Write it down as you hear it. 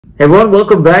Hey everyone,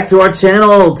 welcome back to our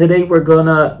channel. Today we're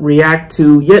gonna react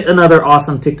to yet another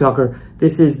awesome TikToker.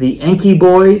 This is the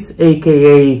enkyboys,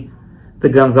 aka the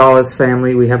Gonzalez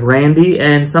family. We have Randy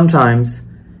and sometimes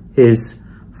his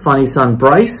funny son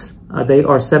Bryce. They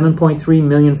are 7.3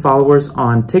 million followers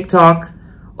on TikTok,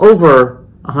 over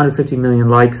 150 million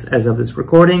likes as of this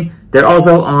recording. They're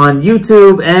also on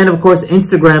YouTube and of course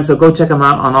Instagram, so go check them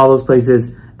out on all those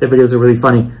places. Their videos are really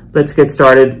funny. Let's get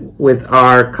started with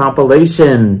our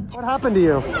compilation. What happened to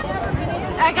you?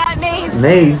 I got mazed.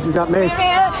 Mazed? You got mazed.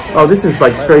 Oh, this is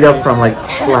like straight up from like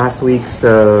last week's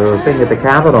thing at the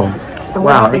Capitol.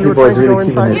 Wow, enkyboys really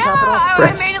keeping it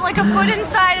fresh. I made it like a foot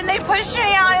inside and they pushed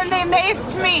me out and they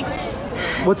maced me.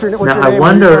 What's your name? Now, I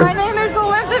wonder My name is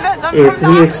Elizabeth. I'm if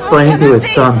from he explained to his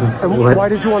son what why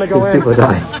did you want to go these in? people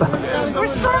died. We're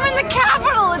storming the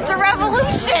Capitol. It's a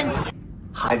revolution.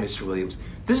 Hi, Mr. Williams.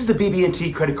 This is the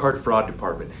BB&T credit card fraud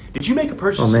department. Did you make a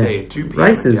purchase man. today at 2 p.m.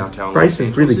 Bryce in is downtown?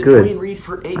 really good.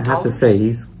 I have to say,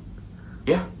 he's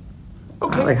Yeah.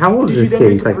 Okay. like, how old is Did you this then kid?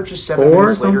 make He's a like purchase 7 4 or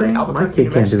minutes later in something? My Albuquerque, kid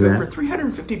New can't do Mexico that. For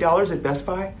 $350 at Best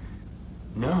Buy?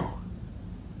 No.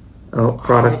 Oh,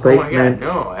 product Oh my placement.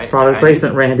 God, no, Product I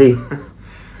placement, Randy.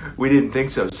 We didn't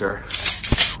think so, sir.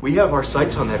 We have our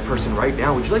sights on that person right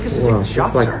now. Would you like us to take Whoa, the shot,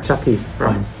 just like sir? Chucky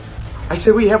from... I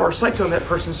said we have our sights on that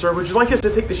person, sir. Would you like us to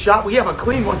take the shot? We have a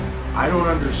clean one. I don't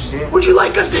understand. Would you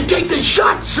like us to take the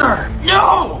shot, sir?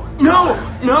 No! No!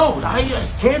 No! I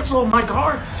just canceled my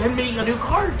card. Send me a new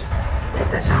card. Take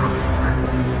that shot.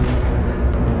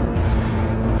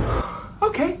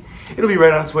 Okay. It'll be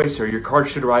right on its way, sir. Your card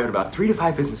should arrive in about 3 to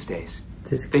 5 business days.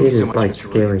 This Thank kid you so is much, like Mr.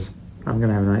 scary. Williams. I'm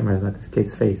gonna have nightmares about this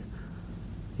kid's face.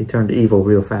 He turned evil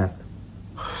real fast.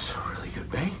 It's a really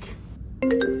good bank.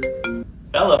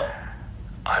 Hello.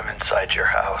 I'm inside your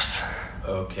house.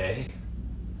 Okay.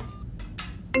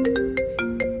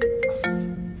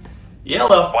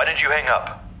 Yellow. Why did you hang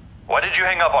up? Why did you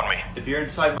hang up on me? If you're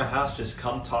inside my house, just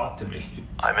come talk to me.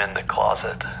 I'm in the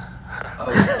closet.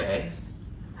 Okay.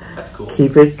 That's cool.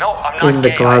 Keep it No, I'm not in the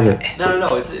gay. closet.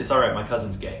 No, it's all right. My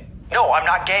cousin's gay. No, I'm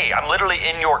not gay. I'm literally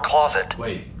in your closet.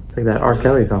 Wait, It's like that R.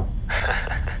 Kelly song.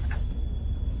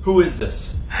 who is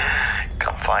this?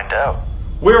 Come find out.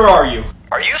 Where are you?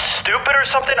 Are you stupid or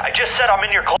something? I just said I'm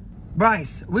in your closet.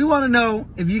 Bryce, we want to know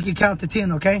if you can count to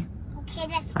 10, okay? Okay,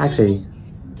 that's Actually,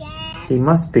 Dad. he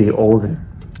must be older.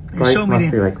 Bryce show me must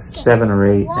the- be like 7 or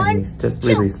 8, One, and he's just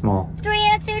really two. small. 3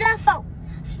 to the 4.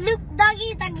 Snoop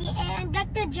Doggy Doggy and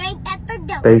Dr. Dre at the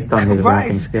door. Based on his Bryce.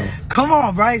 rapping skills. Come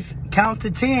on, Bryce. Count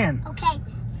to 10. Okay,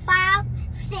 5,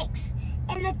 6.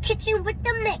 In the kitchen with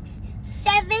the mix.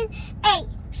 7, 8.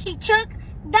 She took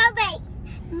the bait.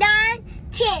 9,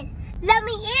 10. Let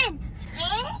me in.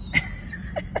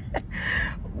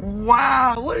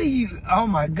 Wow, what are you? Oh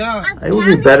my God. It would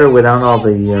be better without all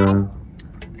the You ain't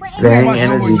Bang watching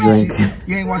no more energy drink YouTube.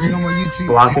 You ain't watching no more YouTube.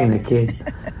 blocking the kid.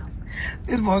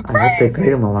 This boy I hope they crazy.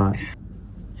 paid him a lot.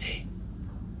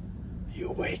 You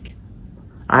awake?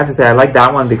 I have to say, I like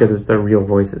that one because it's their real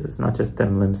voices. It's not just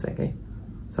them lip syncing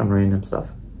some random stuff.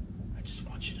 I just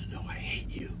want you to know I hate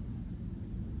you.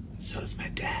 And so does my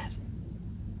dad.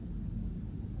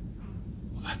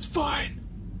 Well, that's fine.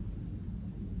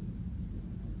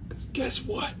 Because guess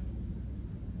what?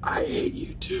 I hate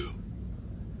you too.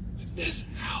 And this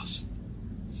house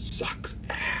sucks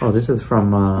ass. Oh, this is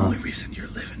from The only reason you're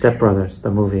living Step here Brothers,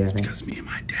 the movie, I is think. because me and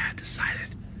my dad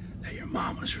decided that your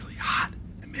mom was really hot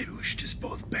and maybe we should just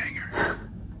both bang her.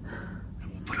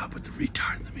 And we'll put up with the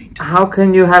retard in the meantime. How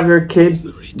can you have your kid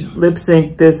lip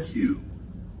sync this You.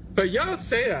 Y'all don't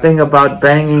say that. thing about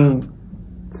banging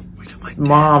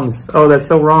moms? Oh, that's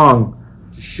so wrong.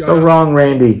 So wrong,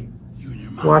 Randy. You and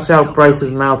your mom Wash are out Bryce's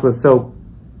hillbillies. mouth with soap.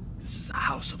 This is a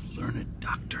house of learned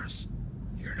doctors.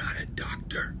 You're not a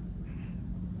doctor.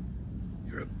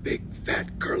 You're a big, fat,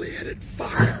 curly-headed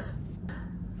fuck.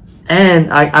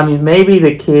 And, I mean, maybe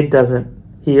the kid doesn't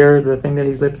hear the thing that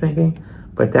he's lip syncing,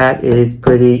 but that is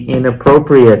pretty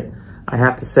inappropriate, I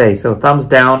have to say. So thumbs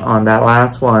down on that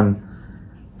last one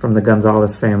from the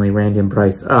Gonzalez family, Randy and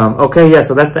Bryce. Okay, yeah,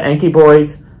 so that's the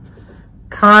enkyboys.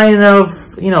 Kind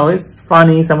of, you know, it's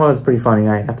funny. Some of it's pretty funny,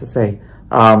 I have to say.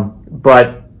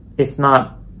 But it's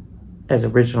not as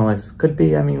original as it could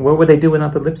be. I mean, what would they do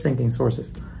without the lip syncing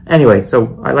sources? Anyway,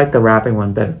 so I like the rapping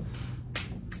one better.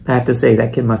 I have to say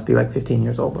that kid must be like 15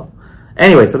 years old though.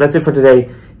 Anyway, so that's it for today.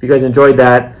 If you guys enjoyed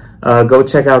that, go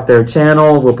check out their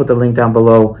channel. We'll put the link down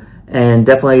below. And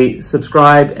definitely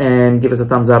subscribe and give us a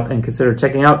thumbs up and consider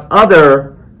checking out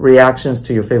other reactions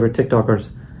to your favorite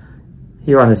TikTokers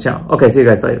here on this channel. Okay, see you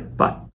guys later. Bye.